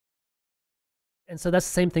And so that's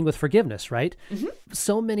the same thing with forgiveness, right? Hmm.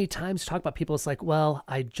 So many times talk about people, it's like, well,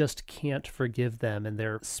 I just can't forgive them. And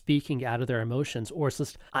they're speaking out of their emotions. Or it's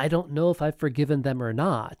just, I don't know if I've forgiven them or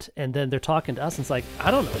not. And then they're talking to us and it's like,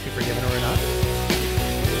 I don't know if you've forgiven her or not.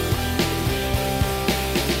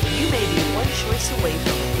 You may be one choice away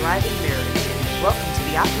from a thriving marriage. Welcome to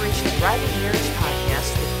the Operation Thriving Marriage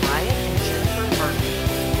podcast with Brian and Jennifer Hartman.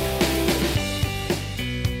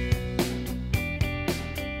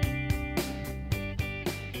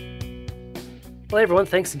 Well, everyone,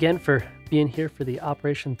 thanks again for being here for the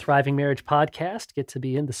Operation Thriving Marriage podcast. Get to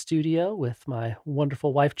be in the studio with my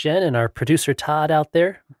wonderful wife, Jen, and our producer, Todd, out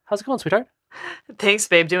there. How's it going, sweetheart? Thanks,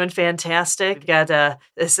 babe. Doing fantastic. Got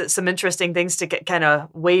some interesting things to kind of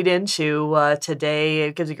wade into today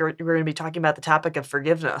because we're going to be talking about the topic of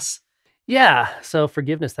forgiveness. Yeah, so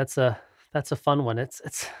forgiveness, that's a fun one.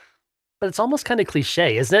 But it's almost kind of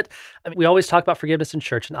cliche, isn't it? I mean, we always talk about forgiveness in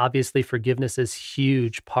church, and obviously forgiveness is a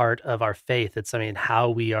huge part of our faith. It's,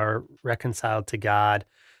 how we are reconciled to God.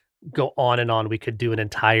 Go on and on. We could do an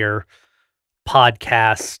entire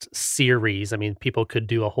podcast series. People could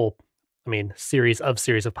do a whole, series of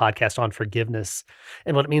podcasts on forgiveness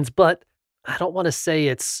and what it means. But I don't want to say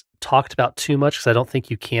it's talked about too much because I don't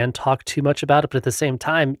think you can talk too much about it. But at the same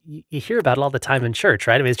time, you hear about it all the time in church,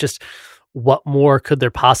 right? It's just, what more could there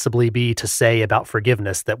possibly be to say about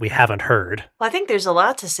forgiveness that we haven't heard? Well, I think there's a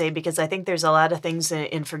lot to say because I think there's a lot of things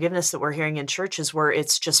in forgiveness that we're hearing in churches where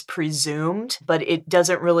it's just presumed, but it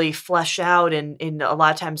doesn't really flesh out. And a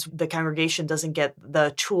lot of times the congregation doesn't get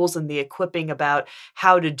the tools and the equipping about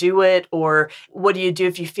how to do it, or what do you do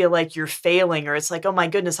if you feel like you're failing, or it's like, oh my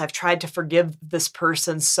goodness, I've tried to forgive this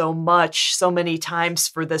person so much, so many times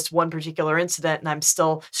for this one particular incident, and I'm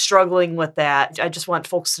still struggling with that. I just want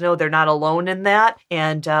folks to know they're not alone in that.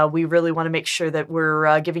 And we really want to make sure that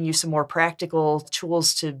we're giving you some more practical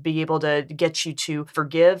tools to be able to get you to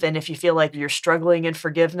forgive. And if you feel like you're struggling in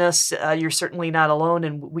forgiveness, you're certainly not alone,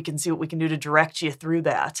 and we can see what we can do to direct you through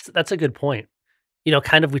that. That's a good point.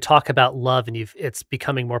 We talk about love, and it's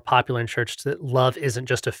becoming more popular in church that love isn't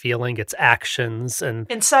just a feeling, it's actions.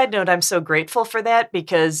 And side note, I'm so grateful for that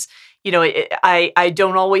because I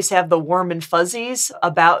don't always have the warm and fuzzies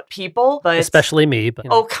about people, but especially me. But,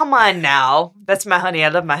 Oh, come on now. That's my honey. I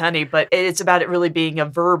love my honey. But it's about it really being a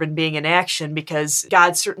verb and being an action, because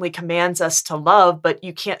God certainly commands us to love, but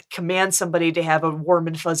you can't command somebody to have a warm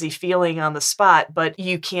and fuzzy feeling on the spot, but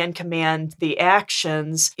you can command the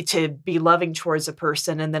actions to be loving towards a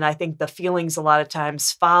person. And then I think the feelings a lot of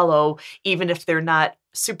times follow, even if they're not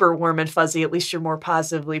super warm and fuzzy. At least you're more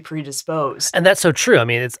positively predisposed. And that's so true.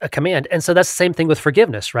 It's a command. And so that's the same thing with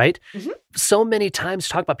forgiveness, right? Mm-hmm. So many times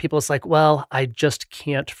talk about people, it's like, well, I just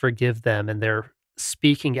can't forgive them. And they're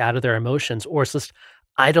speaking out of their emotions. Or it's just,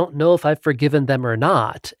 I don't know if I've forgiven them or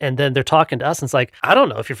not. And then they're talking to us and it's like, I don't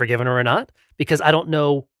know if you've forgiven her or not, because I don't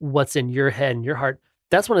know what's in your head and your heart.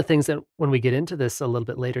 That's one of the things that when we get into this a little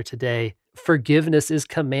bit later today, forgiveness is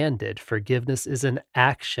commanded. Forgiveness is an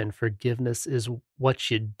action. Forgiveness is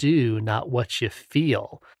what you do, not what you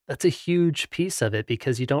feel. That's a huge piece of it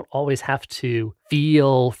because you don't always have to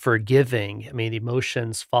feel forgiving.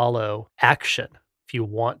 Emotions follow action. If you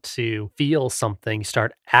want to feel something, you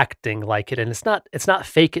start acting like it. And it's not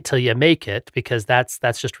fake it till you make it, because that's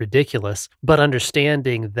just ridiculous. But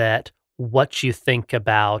understanding that what you think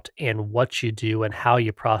about and what you do and how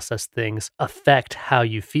you process things affect how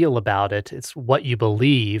you feel about it. It's what you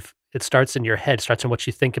believe. It starts in your head, starts in what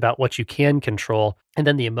you think about, what you can control, and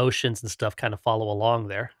then the emotions and stuff kind of follow along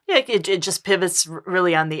there. Yeah, it just pivots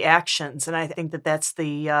really on the actions. And I think that's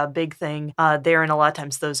the big thing there. And a lot of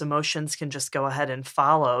times those emotions can just go ahead and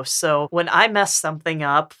follow. So when I mess something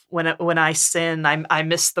up, when I sin, I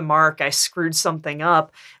missed the mark, I screwed something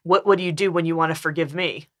up, what do you do when you want to forgive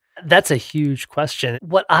me? That's a huge question.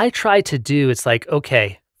 What I try to do, it's like,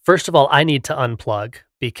 okay, first of all, I need to unplug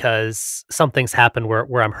because something's happened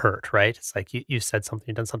where I'm hurt, right? It's like you said something,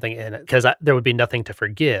 you've done something in it, because there would be nothing to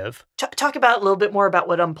forgive. Talk about a little bit more about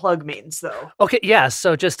what unplug means, though. Okay, yeah.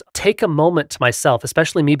 So just take a moment to myself,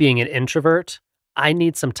 especially me being an introvert. I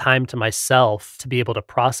need some time to myself to be able to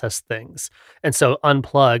process things. And so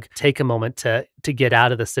unplug, take a moment to get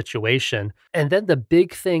out of the situation. And then the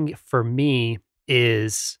big thing for me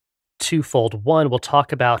is twofold. One, we'll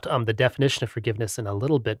talk about the definition of forgiveness in a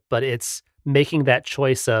little bit, but it's making that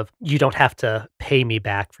choice of you don't have to pay me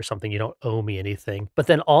back for something, you don't owe me anything. But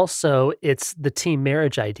then also it's the team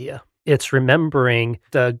marriage idea. It's remembering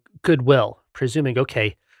the goodwill, presuming,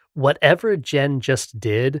 okay, whatever Jen just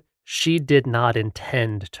did, she did not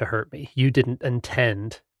intend to hurt me. You didn't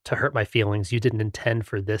intend to hurt my feelings. You didn't intend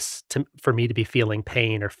for for me to be feeling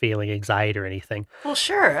pain or feeling anxiety or anything. Well,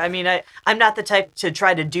 sure. I mean, I'm not the type to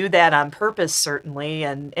try to do that on purpose, certainly,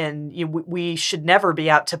 and we should never be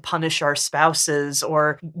out to punish our spouses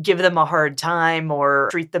or give them a hard time or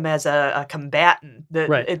treat them as a combatant.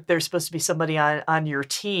 Right. There's supposed to be somebody on your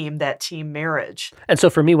team, that team marriage. And so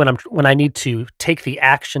for me, when I need to take the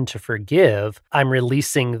action to forgive, I'm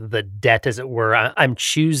releasing the debt, as it were. I'm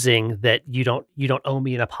choosing that you don't owe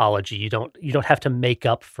me an apology. You don't have to make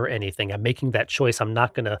up for anything. I'm making that choice. I'm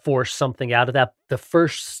not going to force something out of that. The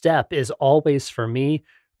first step is always for me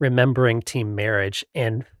remembering team marriage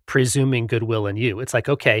and presuming goodwill in you. It's like,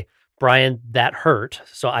 okay, Brian, that hurt.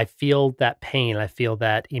 So I feel that pain. I feel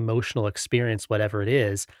that emotional experience, whatever it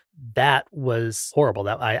is. That was horrible.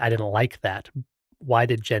 That I didn't like that. Why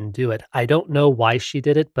did Jen do it? I don't know why she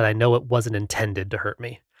did it, but I know it wasn't intended to hurt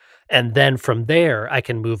me. And then from there, I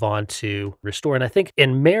can move on to restore. And I think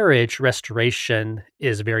in marriage, restoration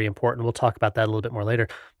is very important. We'll talk about that a little bit more later.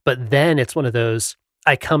 But then it's one of those,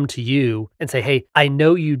 I come to you and say, hey, I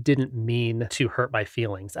know you didn't mean to hurt my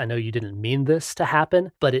feelings. I know you didn't mean this to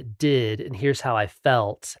happen, but it did. And here's how I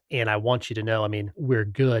felt. And I want you to know, I mean, we're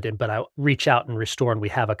good. But I reach out and restore and we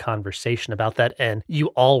have a conversation about that. And you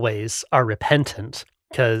always are repentant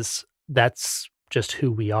because that's just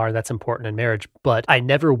who we are. That's important in marriage. But I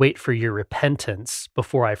never wait for your repentance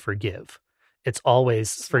before I forgive. It's always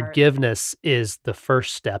Smart. Forgiveness is the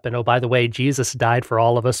first step. And oh, by the way, Jesus died for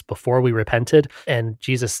all of us before we repented. And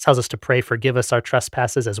Jesus tells us to pray, forgive us our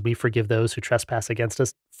trespasses as we forgive those who trespass against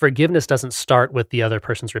us. Forgiveness doesn't start with the other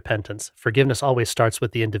person's repentance. Forgiveness always starts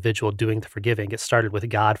with the individual doing the forgiving. It started with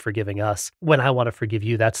God forgiving us. When I want to forgive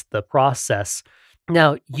you, that's the process.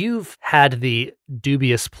 Now, you've had the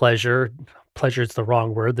dubious pleasure is the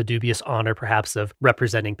wrong word, the dubious honor perhaps of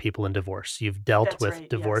representing people in divorce. You've dealt That's with right,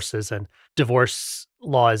 divorces, yes. and divorce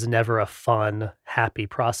law is never a fun, happy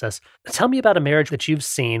process. Tell me about a marriage that you've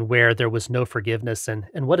seen where there was no forgiveness, and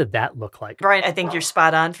what did that look like? Brian, I think you're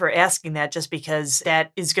spot on for asking that, just because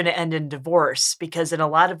that is going to end in divorce. Because in a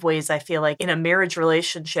lot of ways, I feel like in a marriage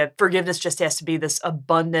relationship, forgiveness just has to be this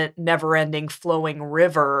abundant, never-ending, flowing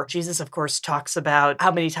river. Jesus, of course, talks about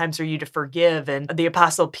how many times are you to forgive, and the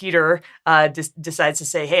Apostle Peter decides to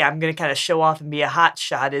say, hey, I'm going to kind of show off and be a hot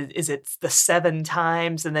shot. Is it the 7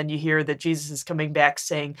 times? And then you hear that Jesus is coming back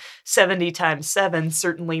saying 70 times 7,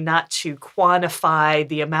 certainly not to quantify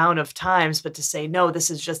the amount of times, but to say, no, this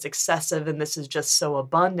is just excessive and this is just so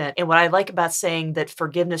abundant. And what I like about saying that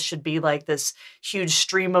forgiveness should be like this huge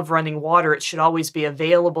stream of running water, it should always be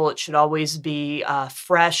available, it should always be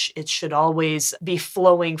fresh, it should always be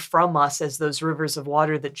flowing from us as those rivers of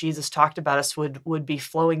water that Jesus talked about us would be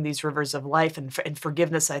flowing, these rivers of life. And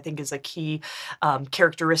forgiveness, I think, is a key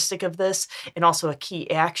characteristic of this, and also a key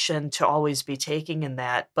action to always be taking in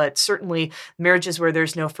that. But certainly marriages where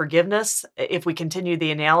there's no forgiveness, if we continue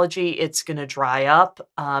the analogy, it's going to dry up.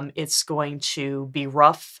 It's going to be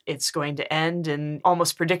rough. It's going to end. And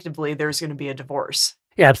almost predictably, there's going to be a divorce.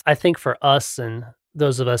 Yeah, I think for us and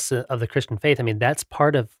those of us of the Christian faith, I mean, that's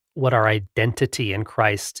part of what our identity in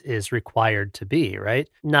Christ is required to be, right?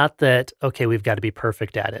 Not that, okay, we've got to be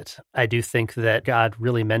perfect at it. I do think that God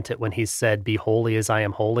really meant it when he said, be holy as I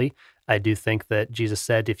am holy. I do think that Jesus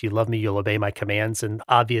said, if you love me, you'll obey my commands. And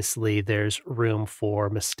obviously there's room for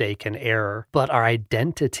mistake and error, but our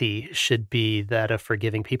identity should be that of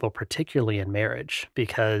forgiving people, particularly in marriage,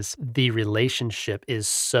 because the relationship is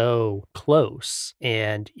so close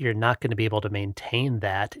and you're not going to be able to maintain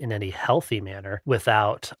that in any healthy manner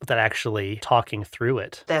without actually talking through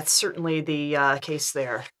it. That's certainly the case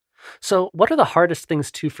there. So what are the hardest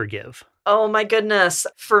things to forgive? Oh my goodness.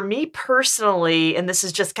 For me personally, and this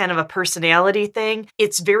is just kind of a personality thing,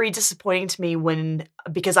 it's very disappointing to me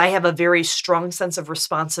because I have a very strong sense of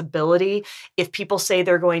responsibility. If people say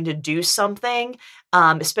they're going to do something,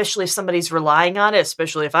 especially if somebody's relying on it,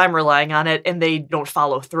 especially if I'm relying on it, and they don't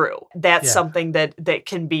follow through. That's something that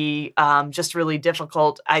can be just really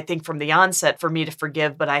difficult, I think, from the onset for me to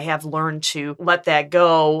forgive, but I have learned to let that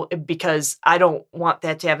go because I don't want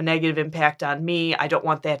that to have a negative impact on me. I don't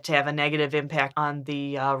want that to have a negative impact on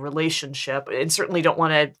the relationship, and certainly don't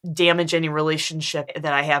want to damage any relationship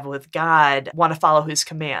that I have with God. Want to follow his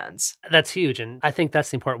commands. That's huge. And I think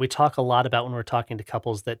that's the important. We talk a lot about when we're talking to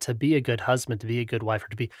couples that to be a good husband, to be a good wife, or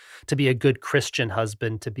to be a good Christian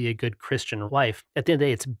husband, to be a good Christian wife, at the end of the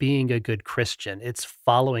day, it's being a good Christian. It's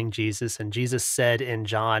following Jesus. And Jesus said in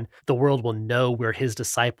John, the world will know we're his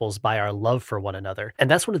disciples by our love for one another.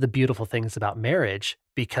 And that's one of the beautiful things about marriage,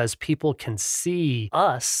 because people can see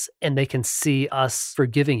us and they can see us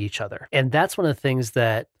forgiving each other. And that's one of the things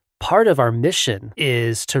that part of our mission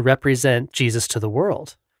is to represent Jesus to the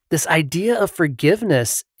world. this idea of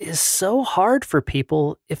forgiveness is so hard for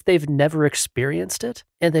people if they've never experienced it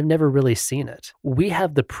and they've never really seen it. We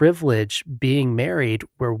have the privilege being married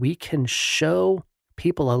where we can show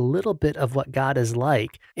people a little bit of what God is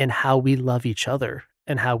like and how we love each other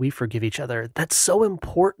and how we forgive each other. That's so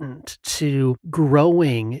important to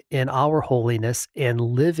growing in our holiness and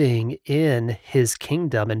living in his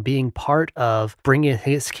kingdom and being part of bringing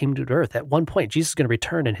his kingdom to earth. At one point, Jesus is going to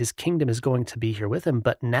return and his kingdom is going to be here with him.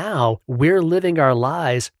 But now we're living our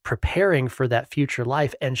lives preparing for that future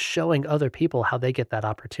life and showing other people how they get that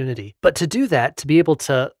opportunity. But to do that, to be able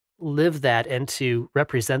to live that and to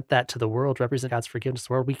represent that to the world, represent God's forgiveness to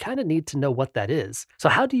the world, we kind of need to know what that is. So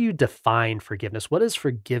how do you define forgiveness? What does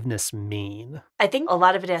forgiveness mean? I think a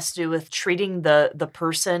lot of it has to do with treating the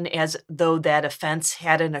person as though that offense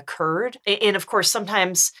hadn't occurred. And of course,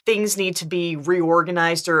 sometimes things need to be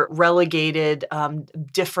reorganized or relegated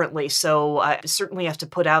differently. So I certainly have to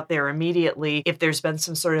put out there immediately if there's been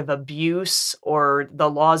some sort of abuse or the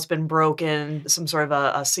law's been broken, some sort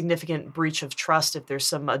of a significant breach of trust, if there's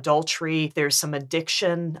some adultery, if there's some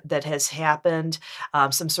addiction that has happened,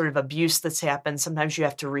 some sort of abuse that's happened. Sometimes you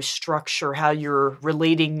have to restructure how you're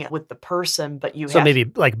relating with the person, but you have maybe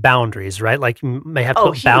like boundaries, right? Like you may have to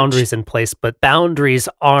put huge. boundaries in place, but boundaries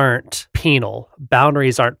aren't penal.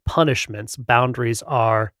 Boundaries aren't punishments. Boundaries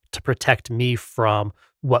are to protect me from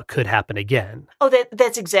what could happen again. Oh,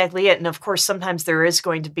 that's exactly it. And of course, sometimes there is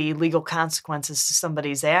going to be legal consequences to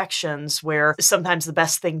somebody's actions where sometimes the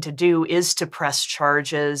best thing to do is to press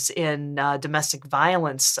charges in domestic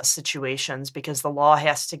violence situations because the law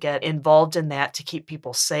has to get involved in that to keep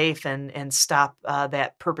people safe and stop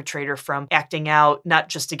that perpetrator from acting out, not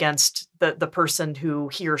just against the person who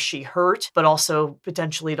he or she hurt, but also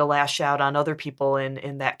potentially to lash out on other people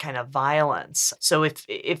in that kind of violence. So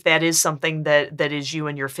if that is something that is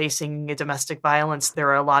you and you're facing domestic violence, there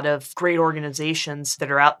are a lot of great organizations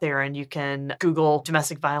that are out there, and you can Google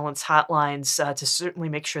domestic violence hotlines to certainly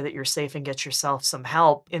make sure that you're safe and get yourself some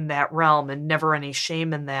help in that realm, and never any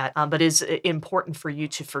shame in that. But it's important for you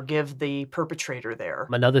to forgive the perpetrator there.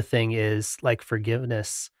 Another thing is like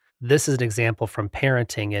forgiveness. This is an example from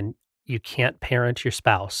parenting, and you can't parent your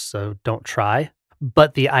spouse, so don't try.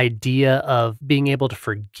 But the idea of being able to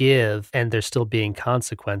forgive and there still being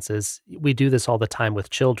consequences, we do this all the time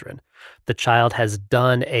with children. The child has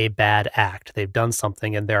done a bad act. They've done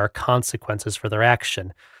something and there are consequences for their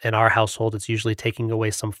action. In our household, it's usually taking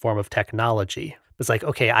away some form of technology. It's like,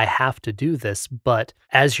 okay, I have to do this, but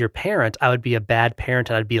as your parent, I would be a bad parent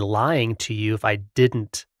and I'd be lying to you if I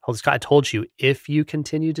didn't. I told you, if you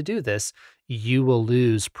continue to do this, you will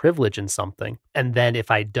lose privilege in something. And then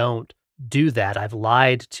if I don't do that, I've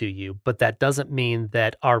lied to you. But that doesn't mean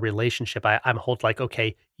that our relationship, I'm hold like,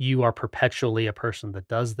 okay, you are perpetually a person that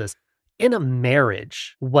does this. In a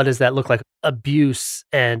marriage, what does that look like? Abuse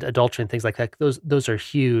and adultery and things like that, those are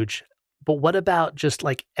huge. But what about just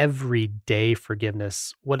like everyday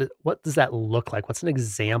forgiveness? What does that look like? What's an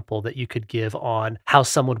example that you could give on how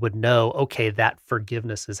someone would know, okay, that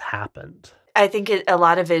forgiveness has happened? I think a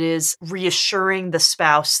lot of it is reassuring the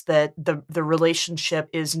spouse that the relationship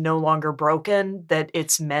is no longer broken, that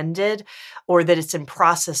it's mended, or that it's in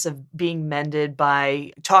process of being mended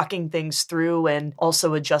by talking things through and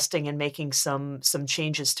also adjusting and making some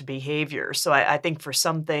changes to behavior. So I think for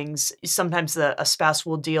some things, sometimes a spouse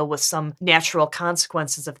will deal with some natural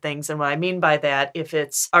consequences of things. And what I mean by that, if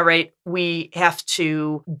it's, all right, we have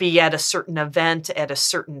to be at a certain event at a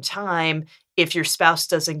certain time, if your spouse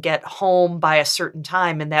doesn't get home by a certain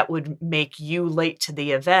time and that would make you late to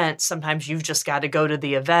the event, sometimes you've just got to go to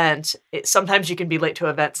the event. Sometimes you can be late to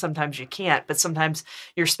an event, sometimes you can't, but sometimes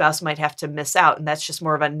your spouse might have to miss out, and that's just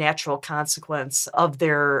more of a natural consequence of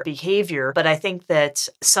their behavior. But I think that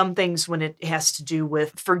some things, when it has to do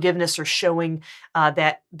with forgiveness or showing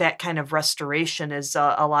that kind of restoration, is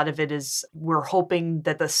a lot of it is we're hoping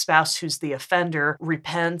that the spouse who's the offender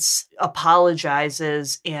repents,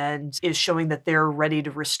 apologizes, and is showing that they're ready to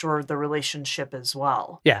restore the relationship as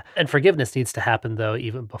well. Yeah. And forgiveness needs to happen, though,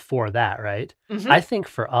 even before that, right? Mm-hmm. I think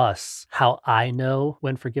for us, how I know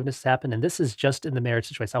when forgiveness has happened, and this is just in the marriage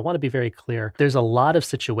situation, I want to be very clear. There's a lot of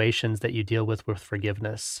situations that you deal with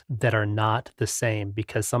forgiveness that are not the same,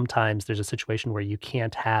 because sometimes there's a situation where you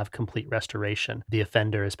can't have complete restoration. The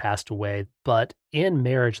offender has passed away, but in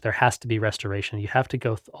marriage, there has to be restoration. You have to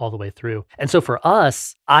go all the way through. And so for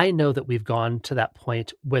us, I know that we've gone to that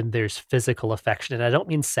point when there's physical affection. And I don't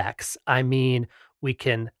mean sex. I mean, we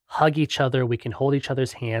can hug each other. We can hold each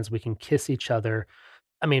other's hands. We can kiss each other.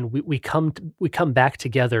 I mean, we come back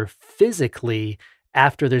together physically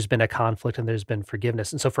after there's been a conflict and there's been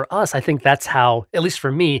forgiveness. And so for us, I think that's how, at least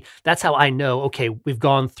for me, that's how I know, okay, we've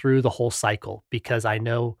gone through the whole cycle because I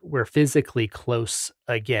know we're physically close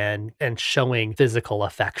again and showing physical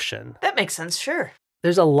affection. That makes sense. Sure.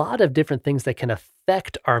 There's a lot of different things that can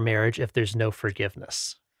affect our marriage if there's no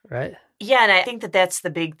forgiveness, right? Yeah, and I think that that's the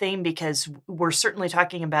big thing because we're certainly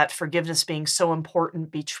talking about forgiveness being so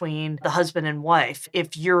important between the husband and wife.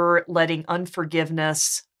 If you're letting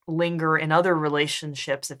unforgiveness linger in other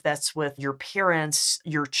relationships, if that's with your parents,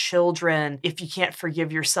 your children, if you can't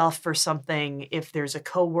forgive yourself for something, if there's a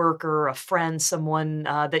coworker, a friend, someone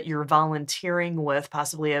that you're volunteering with,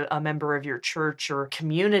 possibly a member of your church or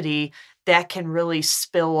community, that can really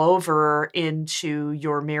spill over into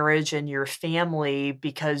your marriage and your family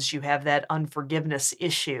because you have that unforgiveness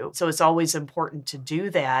issue. So it's always important to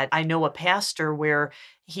do that. I know a pastor where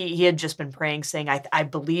he had just been praying, saying, I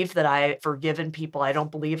believe that I've forgiven people. I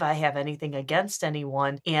don't believe I have anything against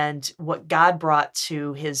anyone. And what God brought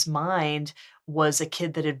to his mind was a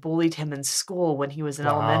kid that had bullied him in school when he was in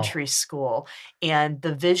Wow. elementary school. And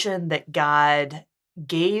the vision that God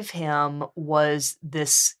gave him was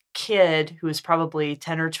this kid who was probably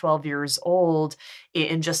 10 or 12 years old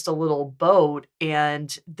in just a little boat.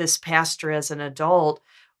 And this pastor, as an adult,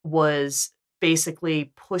 was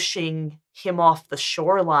basically pushing him off the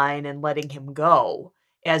shoreline and letting him go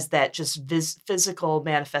as that just physical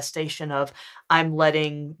manifestation of, I'm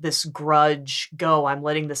letting this grudge go, I'm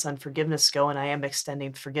letting this unforgiveness go, and I am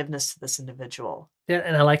extending forgiveness to this individual. Yeah,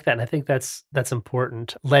 and I like that. And I think that's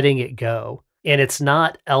important, letting it go. And it's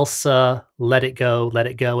not Elsa, let it go,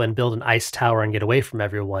 and build an ice tower and get away from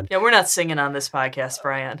everyone. Yeah, we're not singing on this podcast,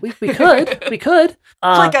 Brian. We could. We could.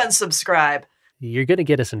 Click on subscribe. You're going to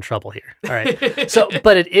get us in trouble here. All right. So,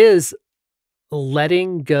 but it is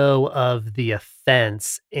letting go of the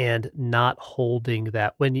offense and not holding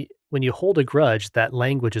that. When you hold a grudge, that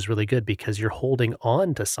language is really good because you're holding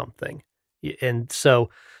on to something. And so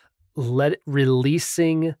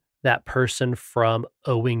releasing that person from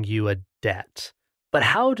owing you a debt. But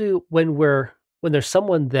when there's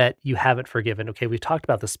someone that you haven't forgiven, okay, we talked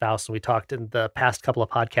about the spouse and we talked in the past couple of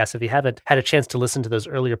podcasts. If you haven't had a chance to listen to those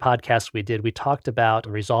earlier podcasts we did, we talked about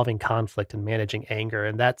resolving conflict and managing anger.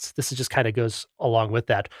 And this is just kind of goes along with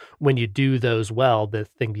that. When you do those well, the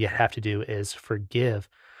thing you have to do is forgive.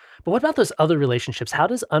 But what about those other relationships? How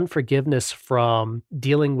does unforgiveness from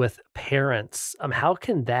dealing with parents, how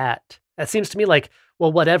can that seems to me like,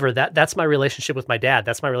 well, whatever, that's my relationship with my dad.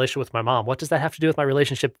 That's my relationship with my mom. What does that have to do with my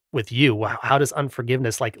relationship with you? How does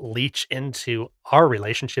unforgiveness like leach into our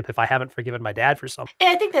relationship if I haven't forgiven my dad for something? And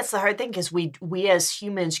I think that's the hard thing because we as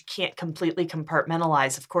humans can't completely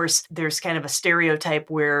compartmentalize. Of course, there's kind of a stereotype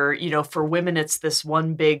where, for women, it's this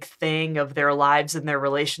one big thing of their lives and their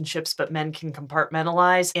relationships, but men can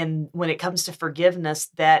compartmentalize. And when it comes to forgiveness,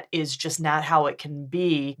 that is just not how it can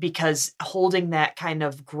be, because holding that kind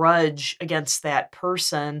of grudge against that person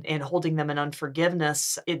and holding them in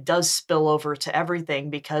unforgiveness, it does spill over to everything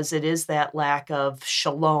because it is that lack of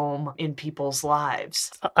shalom in people's lives.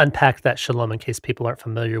 Unpack that shalom in case people aren't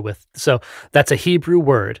familiar with. So that's a Hebrew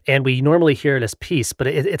word, and we normally hear it as peace, but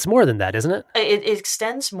it's more than that, isn't it? It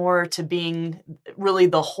extends more to being really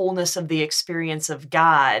the wholeness of the experience of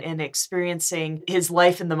God and experiencing his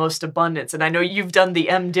life in the most abundance. And I know you've done the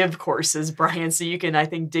MDiv courses, Brian, so you can, I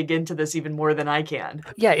think, dig into this even more than I can.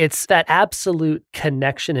 Yeah, it's that absolute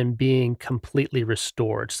connection and being completely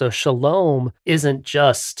restored. So shalom isn't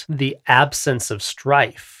just the absence of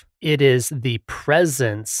strife. It is the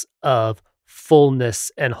presence of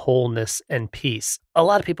fullness and wholeness and peace. A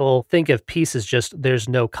lot of people think of peace as just there's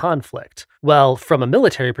no conflict. Well, from a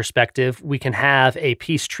military perspective, we can have a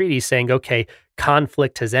peace treaty saying, okay,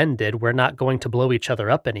 conflict has ended. We're not going to blow each other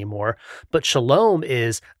up anymore. But shalom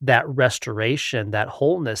is that restoration, that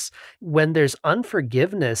wholeness. When there's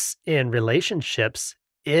unforgiveness in relationships,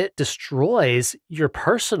 it destroys your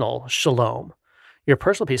personal shalom, your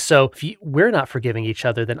personal peace. So if we're not forgiving each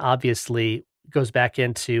other, then obviously goes back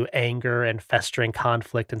into anger and festering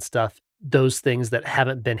conflict and stuff. Those things that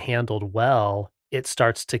haven't been handled well, it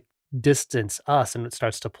starts to distance us and it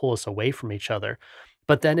starts to pull us away from each other.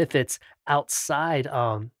 But then if it's outside,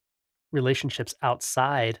 relationships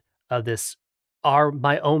outside of this,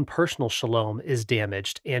 my own personal shalom is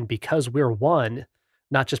damaged. And because we're one,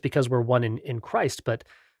 not just because we're one in Christ, but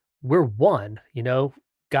we're one,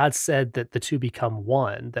 God said that the two become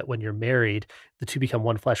one, that when you're married, the two become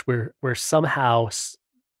one flesh. We're somehow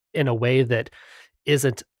in a way that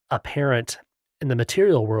isn't apparent in the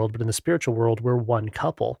material world, but in the spiritual world, we're one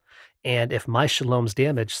couple. And if my shalom's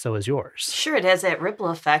damaged, so is yours. Sure, it has that ripple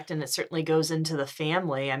effect, and it certainly goes into the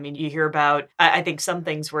family. I mean, you hear about, I think some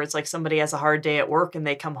things where it's like somebody has a hard day at work and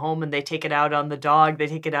they come home and they take it out on the dog, they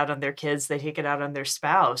take it out on their kids, they take it out on their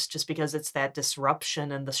spouse, just because it's that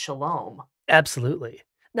disruption in the shalom. Absolutely.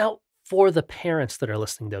 Now, for the parents that are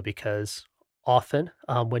listening, though, because often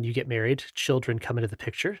when you get married, children come into the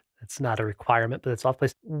picture. It's not a requirement, but it's off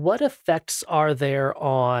place. What effects are there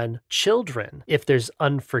on children if there's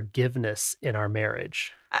unforgiveness in our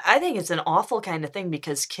marriage? I think it's an awful kind of thing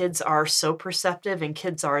because kids are so perceptive and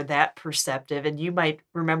kids are that perceptive. And you might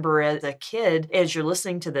remember as a kid, as you're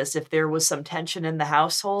listening to this, if there was some tension in the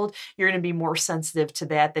household, you're going to be more sensitive to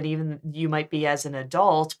that than even you might be as an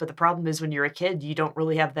adult. But the problem is when you're a kid, you don't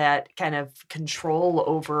really have that kind of control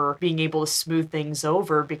over being able to smooth things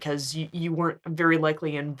over because you weren't very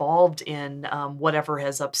likely involved in whatever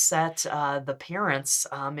has upset the parents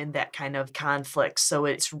in that kind of conflict. So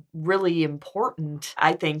it's really important,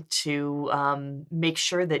 I think, to make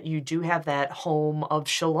sure that you do have that home of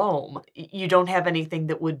shalom. You don't have anything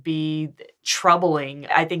that would be troubling.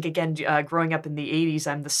 I think, again, growing up in the 80s,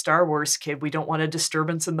 I'm the Star Wars kid. We don't want a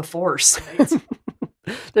disturbance in the Force. Right?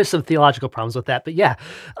 There's some theological problems with that, but yeah.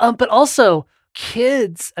 But also,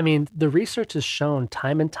 kids, I mean, the research has shown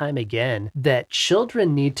time and time again that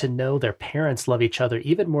children need to know their parents love each other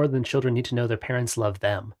even more than children need to know their parents love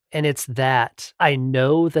them. And it's that I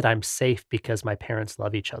know that I'm safe because my parents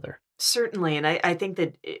love each other. Certainly. And I think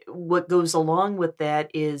that what goes along with that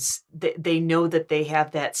is that they know that they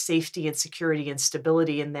have that safety and security and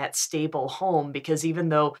stability in that stable home. Because even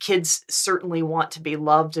though kids certainly want to be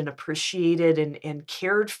loved and appreciated and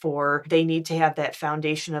cared for, they need to have that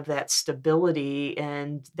foundation of that stability.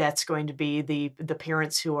 And that's going to be the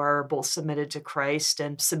parents who are both submitted to Christ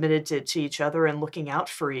and submitted to each other and looking out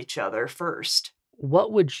for each other first.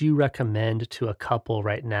 What would you recommend to a couple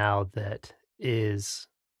right now that is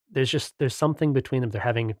there's something between them, they're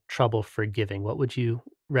having trouble forgiving? What would you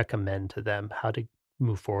recommend to them? How to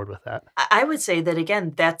move forward with that? I would say that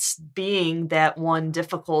again, that's being that one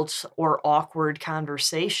difficult or awkward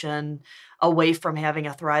conversation away from having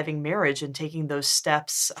a thriving marriage and taking those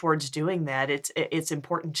steps towards doing that. It's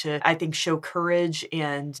important to, I think, show courage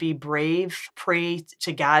and be brave. Pray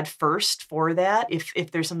to God first for that. If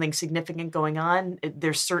there's something significant going on,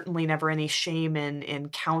 there's certainly never any shame in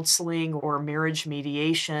counseling or marriage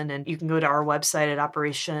mediation. And you can go to our website at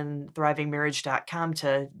operationthrivingmarriage.com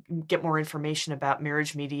to get more information about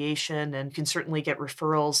marriage mediation, and you can certainly get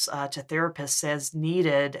referrals to therapists as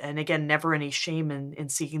needed. And again, never any shame in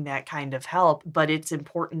seeking that kind of help, but it's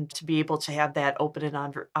important to be able to have that open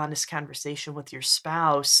and honest conversation with your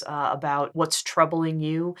spouse about what's troubling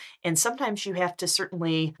you. And sometimes you have to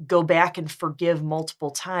certainly go back and forgive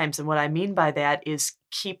multiple times. And what I mean by that is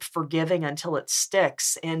keep forgiving until it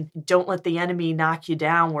sticks, and don't let the enemy knock you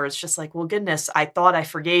down where it's just like, well, goodness, I thought I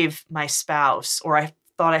forgave my spouse, or I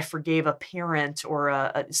thought I forgave a parent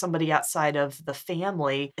or somebody outside of the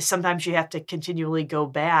family. Sometimes you have to continually go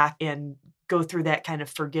back and go through that kind of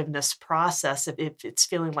forgiveness process if it's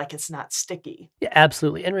feeling like it's not sticky. Yeah,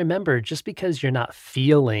 absolutely. And remember, just because you're not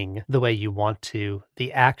feeling the way you want to,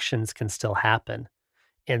 the actions can still happen.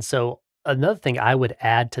 And so another thing I would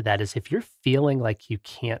add to that is if you're feeling like you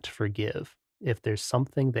can't forgive, if there's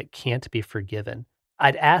something that can't be forgiven,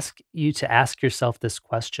 I'd ask you to ask yourself this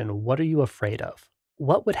question: what are you afraid of?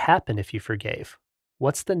 What would happen if you forgave?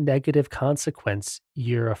 What's the negative consequence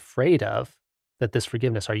you're afraid of that this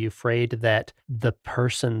forgiveness? Are you afraid that the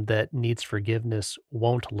person that needs forgiveness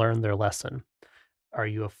won't learn their lesson? Are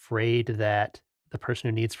you afraid that the person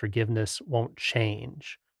who needs forgiveness won't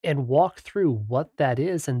change? And walk through what that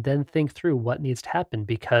is and then think through what needs to happen.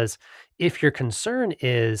 Because if your concern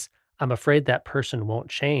is, I'm afraid that person won't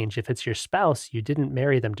change, if it's your spouse, you didn't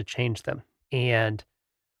marry them to change them. And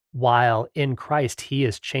while in Christ, he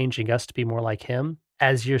is changing us to be more like him,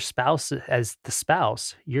 as your spouse, as the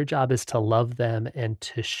spouse, your job is to love them and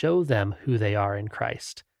to show them who they are in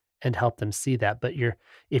Christ and help them see that. But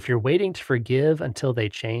if you're waiting to forgive until they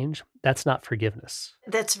change, that's not forgiveness.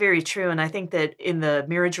 That's very true. And I think that in the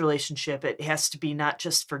marriage relationship, it has to be not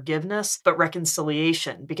just forgiveness, but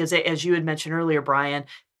reconciliation. Because as you had mentioned earlier, Brian,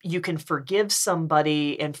 you can forgive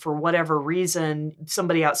somebody, and for whatever reason,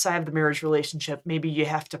 somebody outside of the marriage relationship, maybe you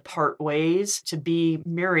have to part ways. To be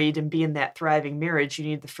married and be in that thriving marriage, you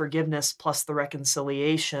need the forgiveness plus the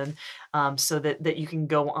reconciliation, so that you can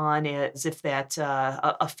go on as if that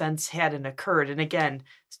offense hadn't occurred. And again,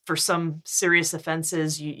 for some serious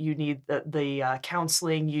offenses, you need the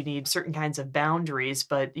counseling, you need certain kinds of boundaries,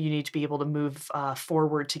 but you need to be able to move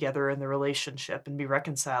forward together in the relationship and be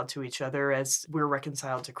reconciled to each other as we're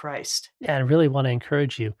reconciled to Christ. Yeah, I really want to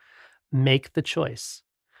encourage you. Make the choice.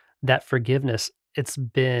 That forgiveness, it's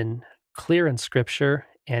been clear in scripture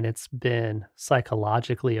and it's been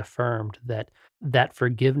psychologically affirmed that that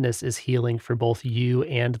forgiveness is healing for both you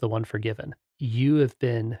and the one forgiven. You have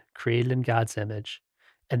been created in God's image,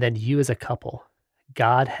 and then you as a couple,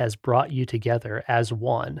 God has brought you together as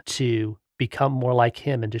one to become more like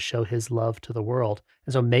him and to show his love to the world.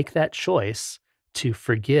 And so make that choice to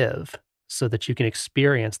forgive so that you can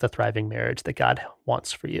experience the thriving marriage that God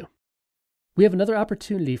wants for you. We have another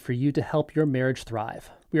opportunity for you to help your marriage thrive.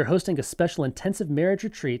 We are hosting a special intensive marriage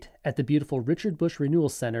retreat at the beautiful Richard Bush Renewal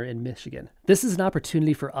Center in Michigan. This is an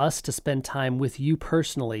opportunity for us to spend time with you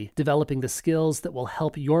personally, developing the skills that will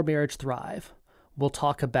help your marriage thrive. We'll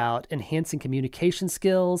talk about enhancing communication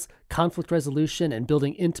skills, conflict resolution, and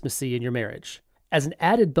building intimacy in your marriage. As an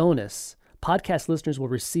added bonus, podcast listeners will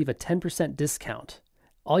receive a 10% discount.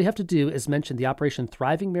 All you have to do is mention the Operation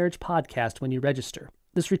Thriving Marriage podcast when you register.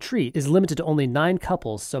 This retreat is limited to only 9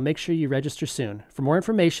 couples, so make sure you register soon. For more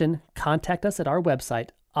information, contact us at our website,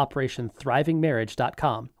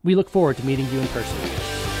 operationthrivingmarriage.com. We look forward to meeting you in person.